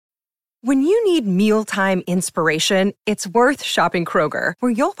When you need mealtime inspiration, it's worth shopping Kroger,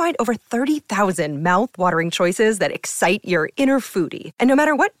 where you'll find over 30,000 mouth-watering choices that excite your inner foodie. And no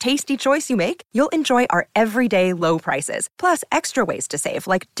matter what tasty choice you make, you'll enjoy our everyday low prices, plus extra ways to save,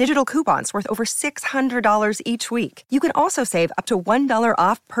 like digital coupons worth over $600 each week. You can also save up to $1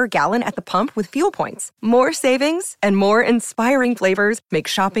 off per gallon at the pump with fuel points. More savings and more inspiring flavors make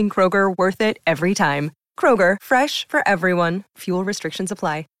shopping Kroger worth it every time. Kroger, fresh for everyone. Fuel restrictions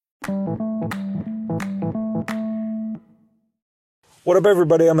apply. What up,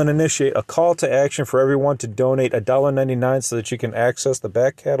 everybody? I'm going to initiate a call to action for everyone to donate $1.99 so that you can access the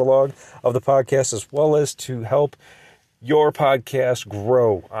back catalog of the podcast, as well as to help your podcast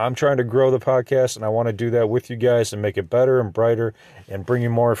grow. I'm trying to grow the podcast, and I want to do that with you guys and make it better and brighter and bring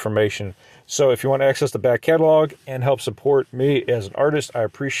you more information. So if you want to access the back catalog and help support me as an artist, I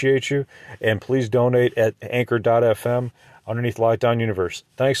appreciate you. And please donate at anchor.fm underneath Lockdown Universe.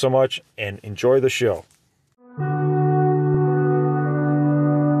 Thanks so much, and enjoy the show.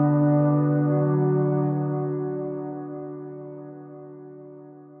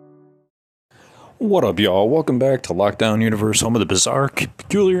 What up, y'all? Welcome back to Lockdown Universe, home of the bizarre,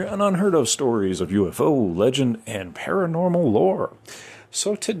 peculiar, and unheard of stories of UFO, legend, and paranormal lore.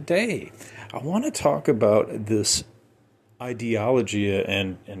 So today, I want to talk about this ideology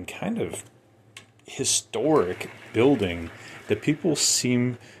and kind of historic building that people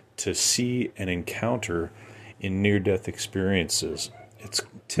seem to see and encounter in near-death experiences. It's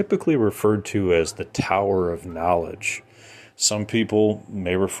typically referred to as the Tower of Knowledge. Some people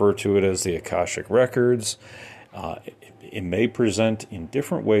may refer to it as the Akashic Records. It may present in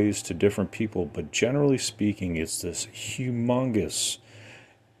different ways to different people, but generally speaking, it's this humongous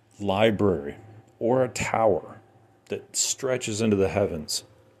library or a tower that stretches into the heavens,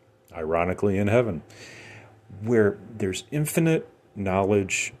 ironically in heaven, where there's infinite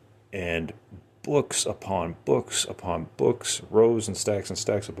knowledge and books upon books upon books, rows and stacks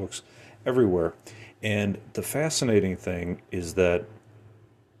of books everywhere. And the fascinating thing is that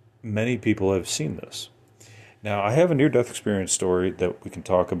many people have seen this. Now, I have a near-death experience story that we can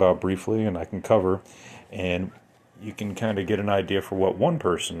talk about briefly and I can cover, and you can kind of get an idea for what one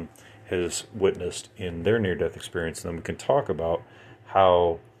person has witnessed in their near-death experience, and then we can talk about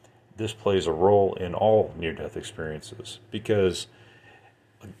how this plays a role in all near-death experiences. Because,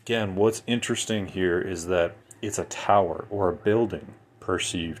 again, what's interesting here is that it's a tower or a building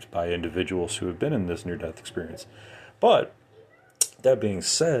perceived by individuals who have been in this near-death experience. But, that being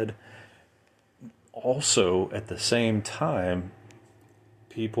said, also at the same time,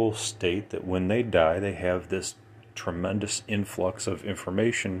 people state that when they die, they have this tremendous influx of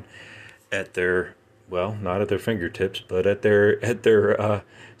information at their, well, not at their fingertips, but at their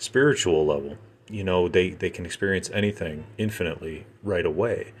spiritual level. You know, they can experience anything infinitely right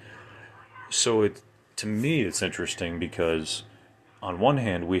away. So to me, it's interesting because on one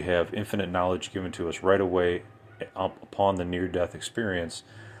hand, we have infinite knowledge given to us right away upon the near-death experience.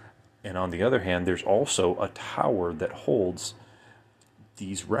 And on the other hand, there's also a tower that holds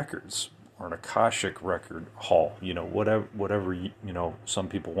these records, or an Akashic record hall, you know, whatever you know, some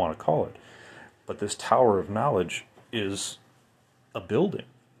people want to call it. But this tower of knowledge is a building,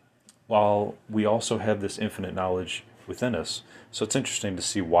 while we also have this infinite knowledge within us. So it's interesting to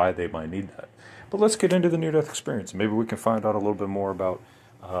see why they might need that. But let's get into the near-death experience. Maybe we can find out a little bit more about,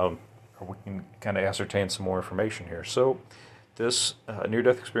 or we can kind of ascertain some more information here. So this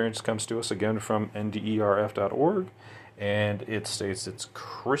near-death experience comes to us again from nderf.org, and it states it's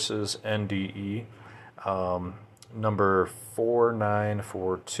Chris's NDE, number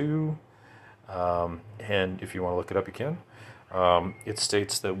 4942, and if you want to look it up, you can. It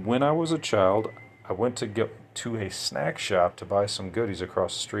states that when I was a child, I went to go to a snack shop to buy some goodies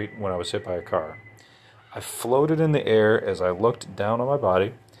across the street when I was hit by a car. I floated in the air as I looked down on my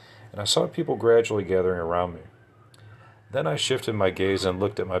body, and I saw people gradually gathering around me. Then I shifted my gaze and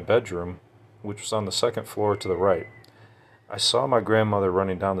looked at my bedroom, which was on the second floor to the right. I saw my grandmother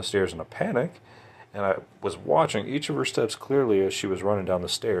running down the stairs in a panic, and I was watching each of her steps clearly as she was running down the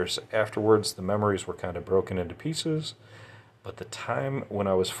stairs. Afterwards, the memories were kind of broken into pieces, but the time when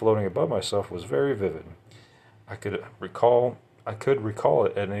I was floating above myself was very vivid. I could recall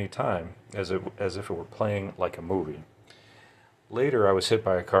it at any time, as if it were playing like a movie. Later, I was hit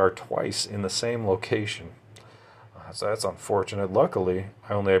by a car twice in the same location. So that's unfortunate. Luckily,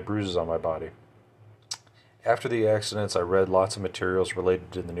 I only had bruises on my body. After the accidents, I read lots of materials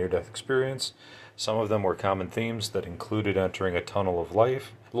related to the near-death experience. Some of them were common themes that included entering a tunnel of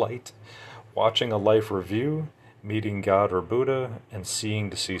light, watching a life review, meeting God or Buddha, and seeing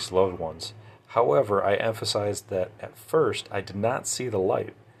deceased loved ones. However, I emphasized that at first I did not see the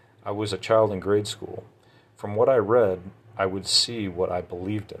light. I was a child in grade school. From what I read, I would see what I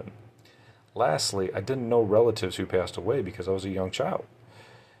believed in. Lastly, I didn't know relatives who passed away because I was a young child.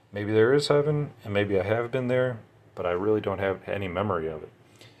 Maybe there is heaven, and maybe I have been there, but I really don't have any memory of it.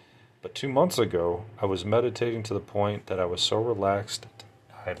 But 2 months ago, I was meditating to the point that I was so relaxed,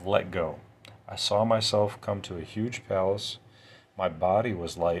 I let go. I saw myself come to a huge palace. My body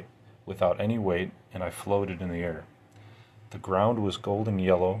was light, without any weight, and I floated in the air. The ground was golden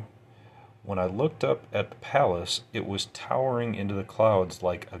yellow. When I looked up at the palace, it was towering into the clouds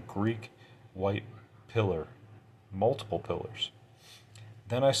like a Greek white pillar, multiple pillars.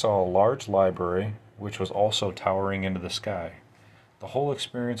 Then I saw a large library, which was also towering into the sky. The whole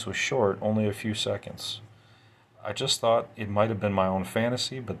experience was short, only a few seconds. I just thought it might have been my own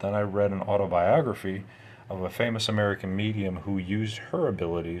fantasy, but then I read an autobiography of a famous American medium who used her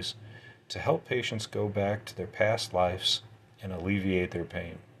abilities to help patients go back to their past lives and alleviate their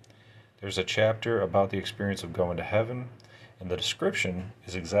pain. There's a chapter about the experience of going to heaven, and the description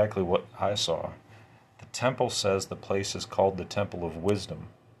is exactly what I saw. The temple says the place is called the Temple of Wisdom,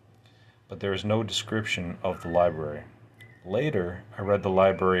 but there is no description of the library. Later, I read the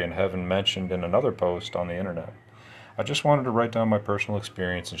library in heaven mentioned in another post on the internet. I just wanted to write down my personal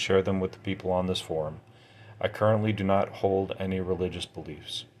experience and share them with the people on this forum. I currently do not hold any religious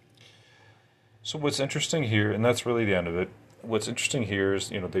beliefs. So what's interesting here, and that's really the end of it, what's interesting here is,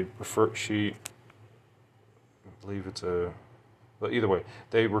 they refer, I believe it's but either way,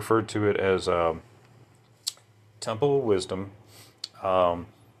 they referred to it as Temple of Wisdom.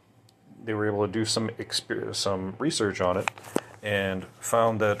 They were able to do some research on it and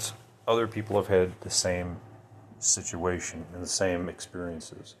found that other people have had the same situation and the same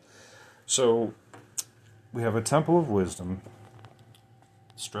experiences. So we have a Temple of Wisdom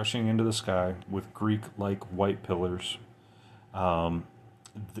stretching into the sky with Greek-like white pillars.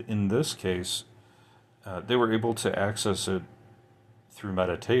 In this case, they were able to access it through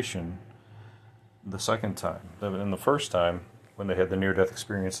meditation the second time. And the first time, when they had the near-death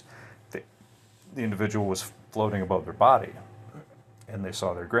experience, the individual was floating above their body, and they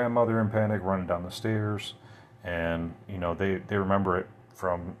saw their grandmother in panic running down the stairs, and they remember it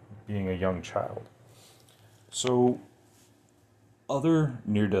from being a young child. So other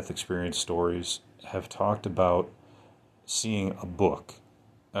near-death experience stories have talked about seeing a book.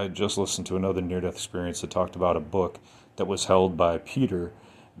 I just listened to another near-death experience that talked about a book that was held by Peter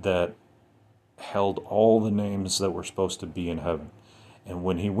that held all the names that were supposed to be in heaven. And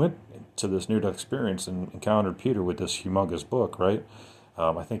when he went to this near-death experience and encountered Peter with this humongous book, right?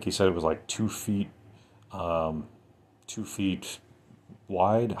 I think he said it was like 2 feet, 2 feet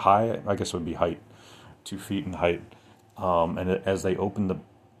wide, high. I guess it would be height, 2 feet in height. As they opened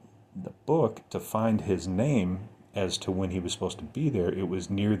the book to find his name as to when he was supposed to be there, it was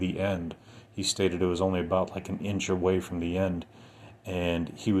near the end. He stated it was only about like an inch away from the end. And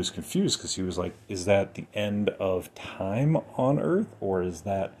he was confused because he was like, is that the end of time on earth, or is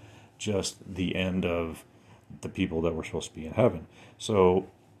that just the end of the people that were supposed to be in heaven? So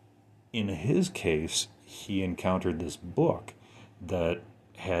in his case, he encountered this book that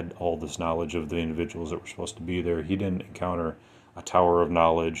had all this knowledge of the individuals that were supposed to be there. He didn't encounter a tower of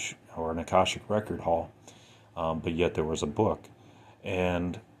knowledge or an Akashic record hall, but yet there was a book.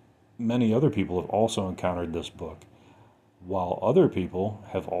 And many other people have also encountered this book, while other people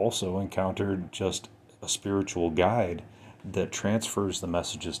have also encountered just a spiritual guide that transfers the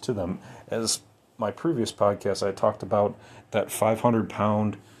messages to them. As my previous podcast, I talked about that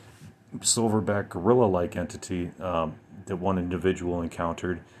 500-pound silverback gorilla-like entity that one individual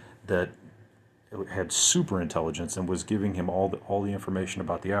encountered that had super intelligence and was giving him all the information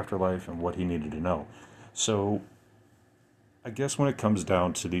about the afterlife and what he needed to know. So I guess when it comes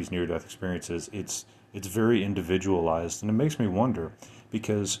down to these near-death experiences, it's very individualized, and it makes me wonder,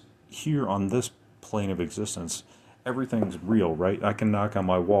 because here on this plane of existence, everything's real, right? I can knock on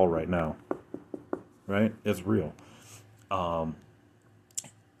my wall right now, right? It's real.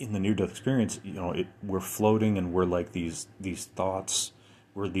 In the near-death experience, we're floating, and we're like these thoughts,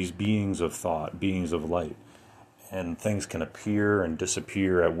 we're these beings of thought, beings of light, and things can appear and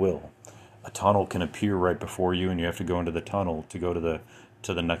disappear at will. A tunnel can appear right before you, and you have to go into the tunnel to go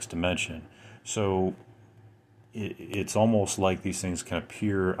to the next dimension. So it's almost like these things can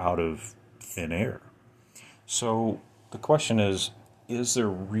appear out of thin air. So the question is there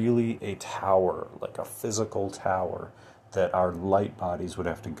really a tower, like a physical tower, that our light bodies would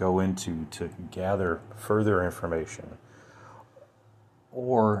have to go into to gather further information?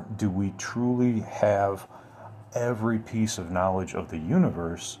 Or do we truly have every piece of knowledge of the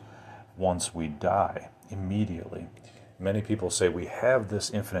universe once we die, immediately? many people say we have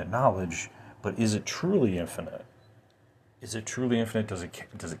this infinite knowledge, but is it truly infinite? Is it truly infinite? Does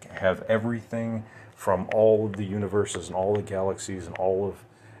it have everything from all of the universes and all the galaxies and all of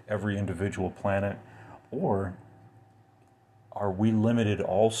every individual planet? Or are we limited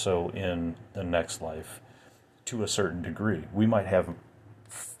also in the next life to a certain degree? We might have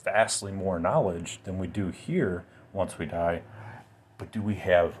vastly more knowledge than we do here once we die, but do we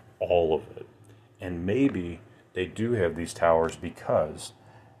have all of it? And maybe they do have these towers because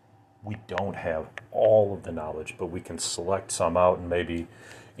we don't have all of the knowledge, but we can select some out and maybe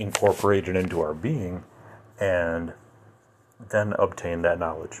incorporate it into our being and then obtain that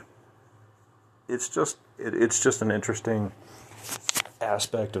knowledge. It's just an interesting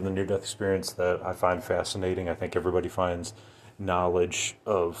aspect of the near-death experience that I find fascinating. I think everybody finds knowledge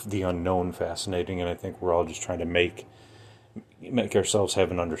of the unknown fascinating, and I think we're all just trying to make ourselves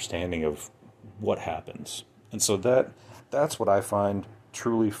have an understanding of what happens. And so that's what I find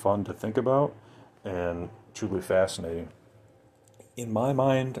truly fun to think about and truly fascinating. In my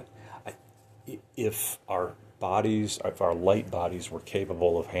mind, if our light bodies were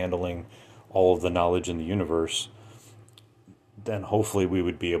capable of handling all of the knowledge in the universe, then hopefully we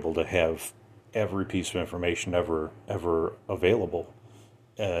would be able to have every piece of information ever available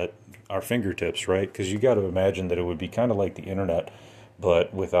at our fingertips, right? Because you got to imagine that it would be kind of like the internet,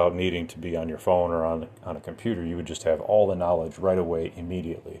 but without needing to be on your phone or on a computer. You would just have all the knowledge right away,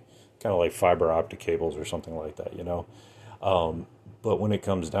 immediately. Kind of like fiber optic cables or something like that, you know? But when it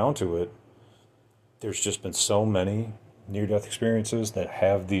comes down to it, there's just been so many near-death experiences that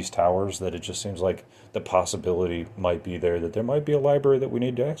have these towers that it just seems like the possibility might be there that there might be a library that we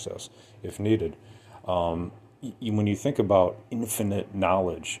need to access if needed. When you think about infinite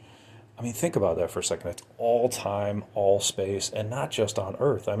knowledge, I mean, think about that for a second. It's all time, all space, and not just on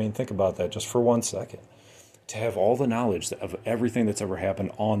Earth. I mean, think about that just for 1 second. To have all the knowledge of everything that's ever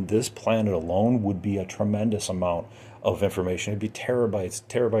happened on this planet alone would be a tremendous amount of information. It'd be terabytes,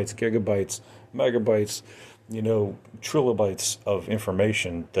 gigabytes, megabytes, trilobytes of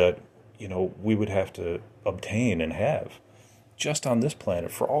information that, we would have to obtain and have just on this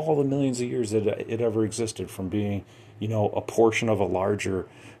planet for all the millions of years that it ever existed, from being, a portion of a larger,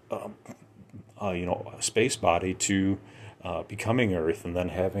 space body to becoming Earth, and then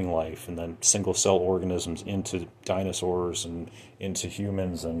having life, and then single cell organisms into dinosaurs and into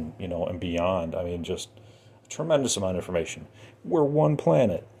humans and, and beyond. I mean, just a tremendous amount of information. We're one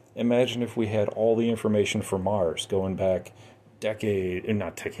planet. Imagine if we had all the information for Mars going back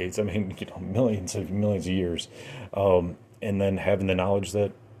millions of years, and then having the knowledge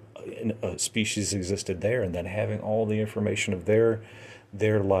that a species existed there, and then having all the information of their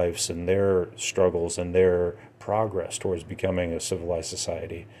lives and their struggles and their progress towards becoming a civilized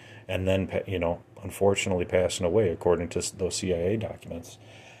society, and then, unfortunately passing away according to those CIA documents.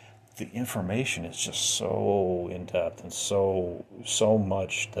 The information is just so in-depth and so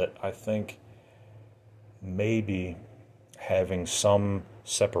much that I think maybe having some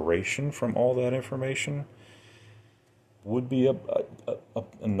separation from all that information would be a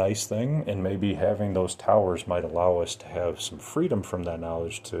nice thing, and maybe having those towers might allow us to have some freedom from that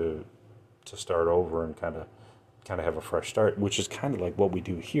knowledge to start over and kind of have a fresh start, which is kind of like what we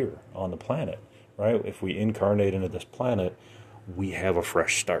do here on the planet, right? If we incarnate into this planet, we have a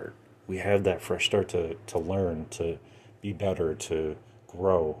fresh start. We have that fresh start to learn, to be better, to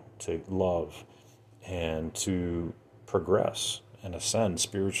grow, to love, and to progress and ascend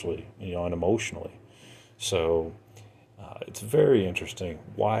spiritually, and emotionally. So it's very interesting.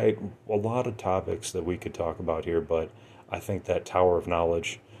 Why a lot of topics that we could talk about here, but I think that Tower of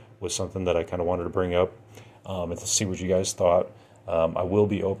Knowledge was something that I kind of wanted to bring up and to see what you guys thought. I will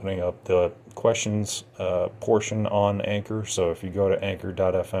be opening up the questions portion on Anchor. So if you go to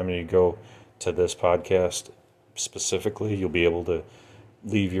anchor.fm and you go to this podcast specifically, you'll be able to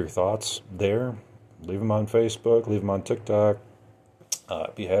leave your thoughts there. Leave them on Facebook, leave them on TikTok.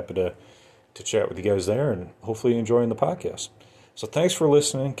 I'd be happy to chat with you guys there, and hopefully you're enjoying the podcast. So thanks for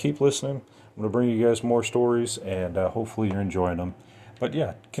listening. Keep listening. I'm going to bring you guys more stories, and hopefully you're enjoying them. But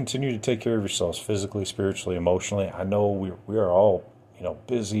yeah, continue to take care of yourselves physically, spiritually, emotionally. I know we are all,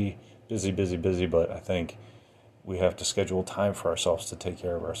 busy, but I think we have to schedule time for ourselves to take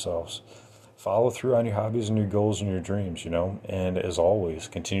care of ourselves. Follow through on your hobbies and your goals and your dreams, and as always,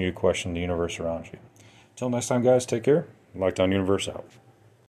 continue to question the universe around you. Until next time, guys, take care. Lockdown Universe out.